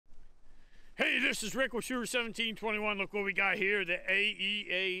This is Rick with Shooter 1721. Look what we got here, the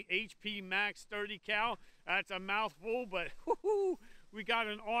AEA HP Max 30 cal. That's a mouthful, but we got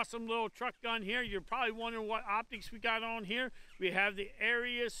an awesome little truck gun here. You're probably wondering what optics we got on here. We have the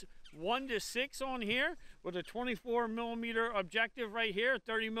AIREUS 1-6 on here with a 24mm objective right here,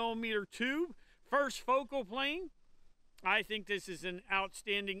 30mm tube, first focal plane. I think this is an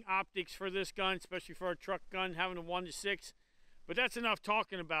outstanding optics for this gun, especially for a truck gun having a 1-6. But that's enough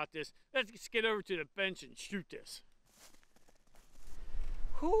talking about this. Let's get over to the bench and shoot this.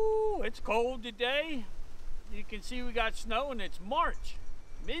 Whoo, it's cold today. You can see we got snow, and it's March,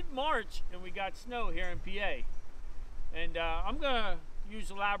 mid-March, and we got snow here in PA. And I'm gonna use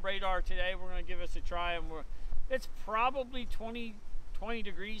the lab radar today. We're gonna give us a try, and it's probably 20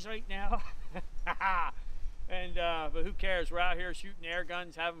 degrees right now. And but who cares? We're out here shooting air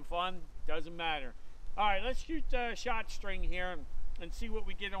guns, having fun. Doesn't matter. All right, let's shoot the shot string here and see what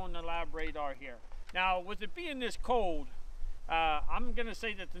we get on the lab radar here. Now, with it being this cold, I'm gonna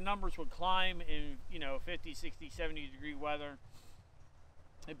say that the numbers would climb in, 50, 60, 70 degree weather.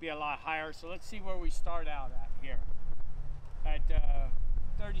 It'd be a lot higher. So let's see where we start out at here at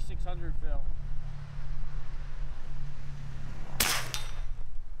 3600 fill.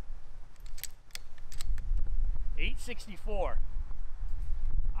 .864.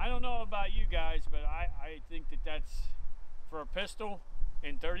 I don't know about you guys, but I think that that's, for a pistol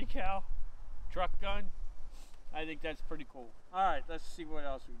in 30 cal truck gun, I think that's pretty cool. All right, let's see what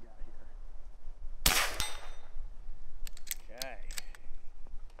else we got here. Okay.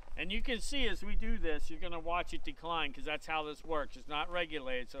 And you can see as we do this, you're gonna watch it decline, because that's how this works. It's not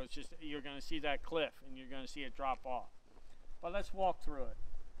regulated, so it's just, you're gonna see that cliff and you're gonna see it drop off. But let's walk through it.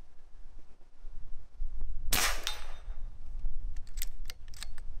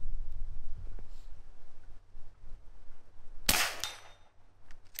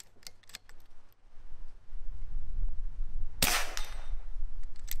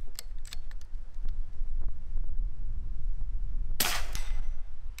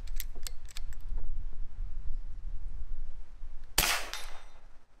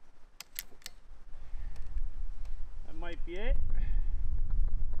 Might be it.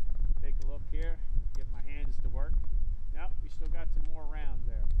 Take a look here, get my hands to work. Yep, we still got some more rounds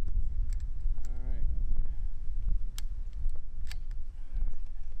there. All right.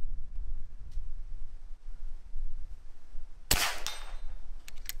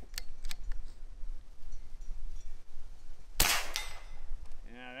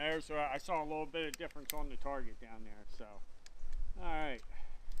 Yeah, there's where I saw a little bit of difference on the target down there. So, all right.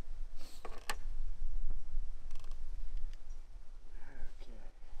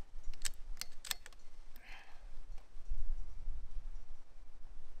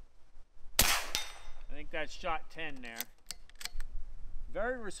 I think that's shot 10 there.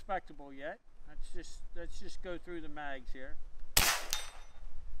 Very respectable yet. Let's just go through the mags here.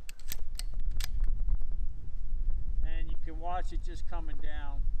 And you can watch it just coming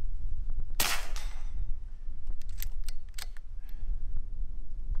down.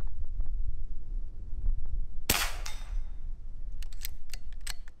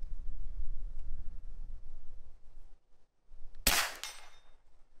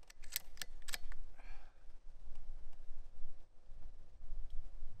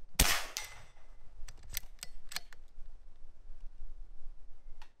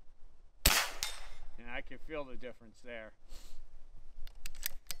 And I can feel the difference there.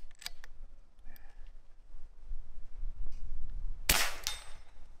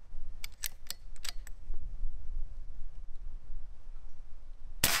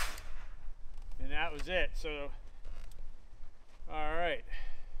 And that was it. So, all right.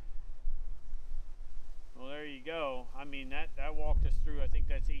 Well, there you go. I mean, that walked us through, I think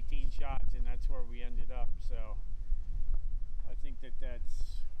that's 18 shots, and that's where we ended up. So, I think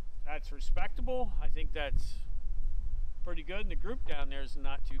that's respectable. I think that's pretty good, and the group down there is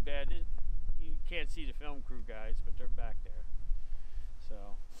not too bad. You can't see the film crew guys, but they're back there. So,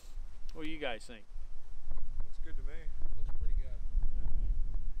 what do you guys think? Looks good to me. Looks pretty good.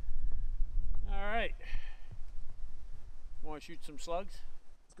 All right. Want to shoot some slugs?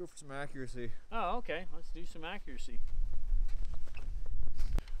 Let's go for some accuracy. Oh, okay. Let's do some accuracy.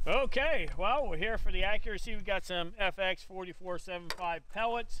 Okay, well, we're here for the accuracy. We got some FX 4475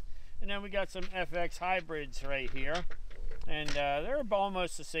 pellets, and then we got some FX hybrids right here. And they're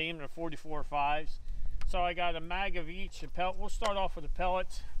almost the same, they're 44.5s. So I got a mag of each. We'll start off with the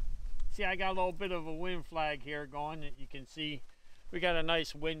pellets. See, I got a little bit of a wind flag here going that you can see. We got a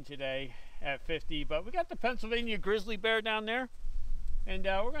nice wind today at 50, but we got the Pennsylvania grizzly bear down there. And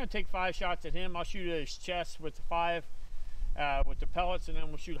we're gonna take 5 shots at him. I'll shoot at his chest with the 5. with the pellets, and then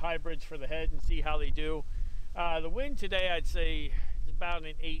we'll shoot hybrids for the head and see how they do. The wind today, I'd say, is about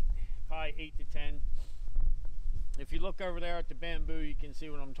an 8, probably 8 to 10. If you look over there at the bamboo, you can see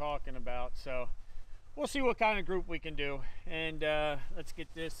what I'm talking about. So we'll see what kind of group we can do. And let's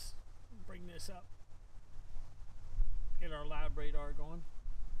get this, bring this up. Get our lab radar going.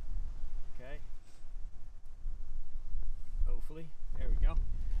 Okay. Hopefully. There we go.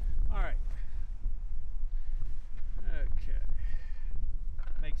 All right. Okay.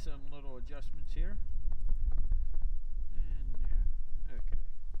 Make some little adjustments here. And there. Okay.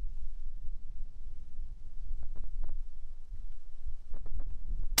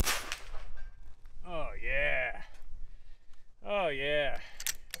 Oh yeah. Oh yeah.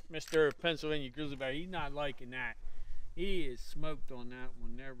 Mr. Pennsylvania Grizzly Bear, he's not liking that. He is smoked on that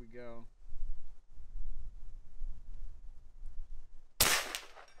one. There we go.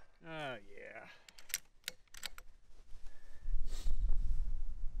 Oh yeah.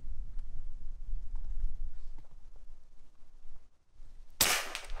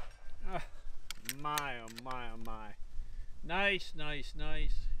 Oh my, oh my, oh my. Nice, nice,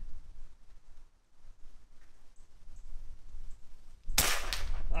 nice.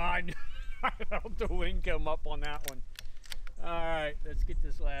 I felt the wind come up on that one. All right, let's get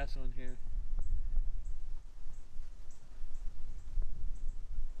this last one here.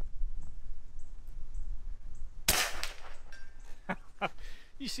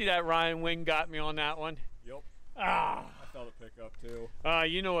 You see that Ryan wind got me on that one? Yep. Ah. I felt it pick up too.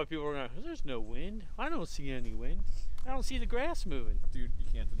 You know what people are going, there's no wind. I don't see any wind. I don't see the grass moving. Dude, you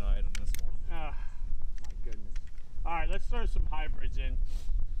can't deny it on this one. Ah, my goodness. All right, let's throw some hybrids in.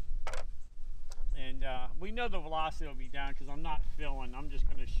 And we know the velocity will be down because I'm not filling. I'm just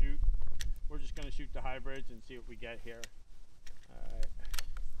going to shoot. We're just going to shoot the hybrids and see what we get here. All right.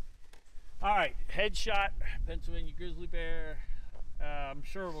 All right, headshot, Pennsylvania Grizzly Bear. I'm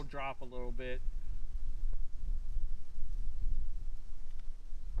sure it will drop a little bit.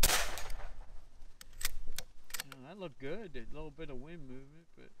 That looked good. A little bit of wind movement,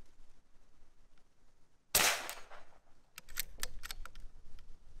 but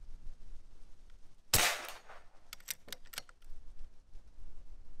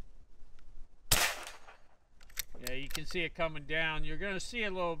yeah, you can see it coming down. You're going to see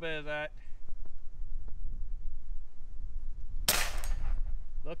a little bit of that.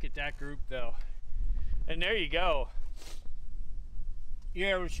 Look at that group though. And there you go.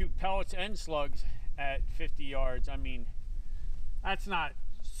 You're able to shoot pellets and slugs at 50 yards. I mean, that's not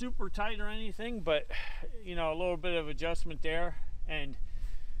super tight or anything, but you know, a little bit of adjustment there. And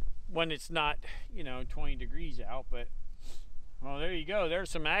when it's not, you know, 20 degrees out, but well, there you go.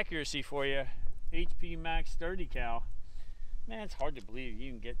 There's some accuracy for you. HP Max 30 cal. Man, it's hard to believe you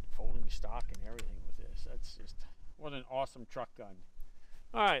can get folding stock and everything with this. That's just, what an awesome truck gun.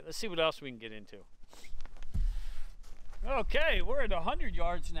 All right, let's see what else we can get into. Okay, we're at 100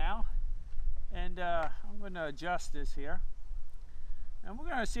 yards now, and I'm going to adjust this here, and we're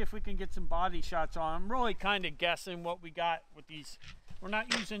going to see if we can get some body shots on. I'm really kind of guessing what we got with these. We're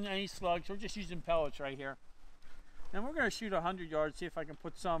not using any slugs, we're just using pellets right here. And we're going to shoot 100 yards, see if I can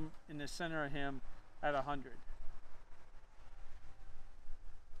put some in the center of him at 100.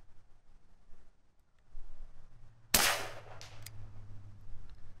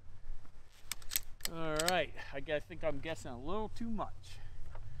 All right, I think I'm guessing a little too much.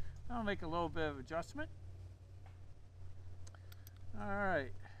 I'll make a little bit of adjustment. All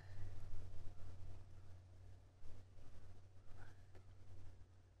right.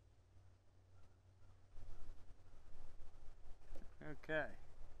 Okay.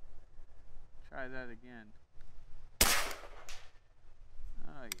 Try that again.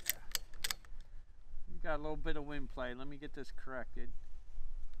 Oh yeah. We got a little bit of wind play. Let me get this corrected.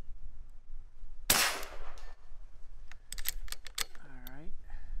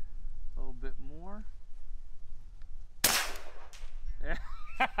 Bit more.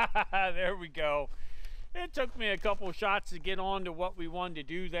 There we go. It took me a couple shots to get on to what we wanted to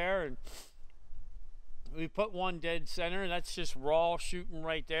do there, and we put one dead center. That's just raw shooting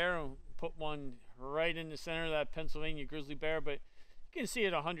right there, and put one right in the center of that Pennsylvania Grizzly Bear. But you can see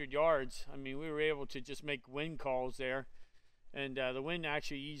at 100 yards, I mean, we were able to just make wind calls there, and the wind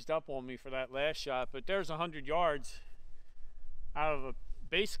actually eased up on me for that last shot. But there's 100 yards out of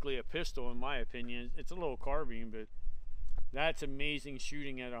basically a pistol, in my opinion. It's a little carbine, but that's amazing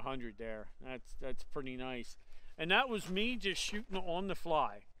shooting at 100 there. That's pretty nice. And that was me just shooting on the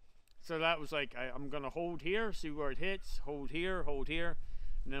fly. So that was like, I'm gonna hold here, see where it hits, hold here,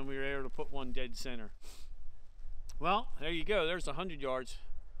 and then we were able to put one dead center. Well, there you go. There's 100 yards.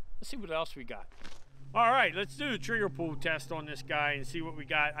 Let's see what else we got. All right, let's do the trigger pull test on this guy and see what we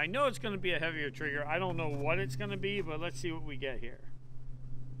got. I know it's going to be a heavier trigger. I don't know what it's going to be, but let's see what we get here.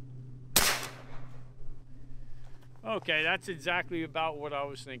 Okay, that's exactly about what I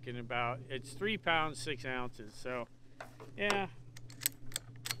was thinking about. It's 3 pounds, 6 ounces. So, yeah.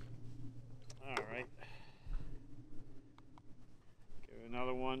 All right. Give it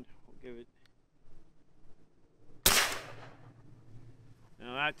another one. We'll give it.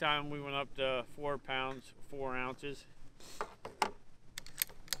 Now that time we went up to 4 pounds, 4 ounces.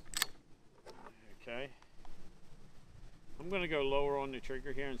 Okay. I'm going to go lower on the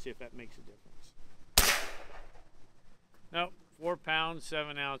trigger here and see if that makes a difference. Nope, 4 pounds,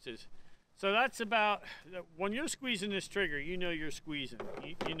 7 ounces. So that's about, when you're squeezing this trigger, you know you're squeezing.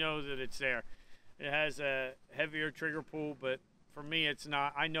 You know that it's there. It has a heavier trigger pull, but for me it's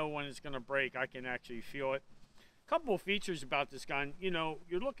not. I know when it's going to break. I can actually feel it. Couple of features about this gun. You know,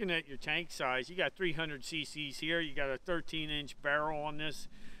 you're looking at your tank size. You got 300 cc's here. You got a 13-inch barrel on this.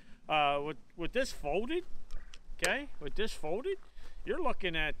 With this folded, okay, with this folded, you're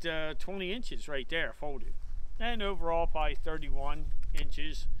looking at 20 inches right there folded, and overall probably 31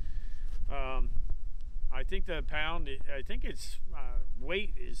 inches. I think the pound, I think its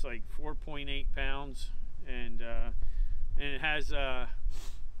weight is like 4.8 pounds, and it has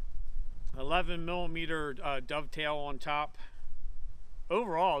 11 millimeter dovetail on top.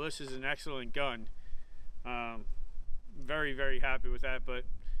 Overall, this is an excellent gun. Very, very happy with that, but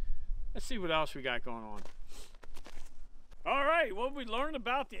let's see what else we got going on. All right, what we learned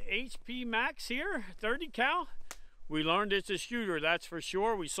about the HP Max here, 30 cal. We learned it's a shooter, that's for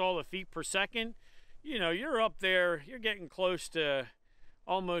sure. We saw the feet per second. You know, you're up there, you're getting close to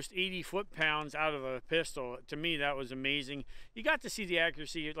almost 80 foot-pounds out of a pistol. To me, that was amazing. You got to see the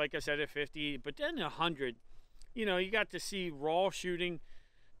accuracy, like I said, at 50, but then 100, you know, you got to see raw shooting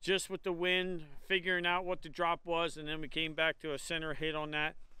just with the wind, figuring out what the drop was, and then we came back to a center hit on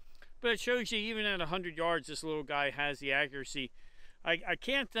that. But it shows you, even at 100 yards, this little guy has the accuracy. I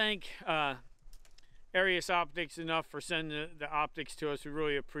can't thank AIREUS Optics enough for sending the optics to us. We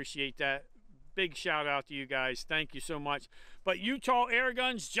really appreciate that. Big shout out to you guys. Thank you so much. But Utah Air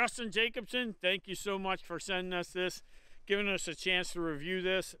Guns, Justin Jacobson, thank you so much for sending us this, giving us a chance to review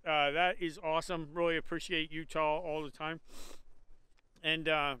this. That is awesome. Really appreciate Utah all the time. And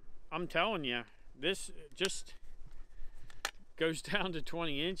I'm telling you, this just goes down to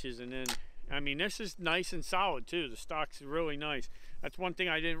 20 inches. And then, I mean, this is nice and solid too. The stock's really nice. That's one thing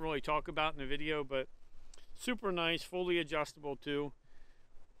I didn't really talk about in the video, but super nice, fully adjustable too.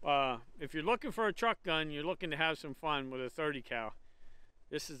 If you're looking for a truck gun, you're looking to have some fun with a 30 cal.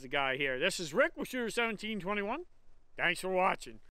 This is the guy here. This is Rick with Shooter 1721. Thanks for watching.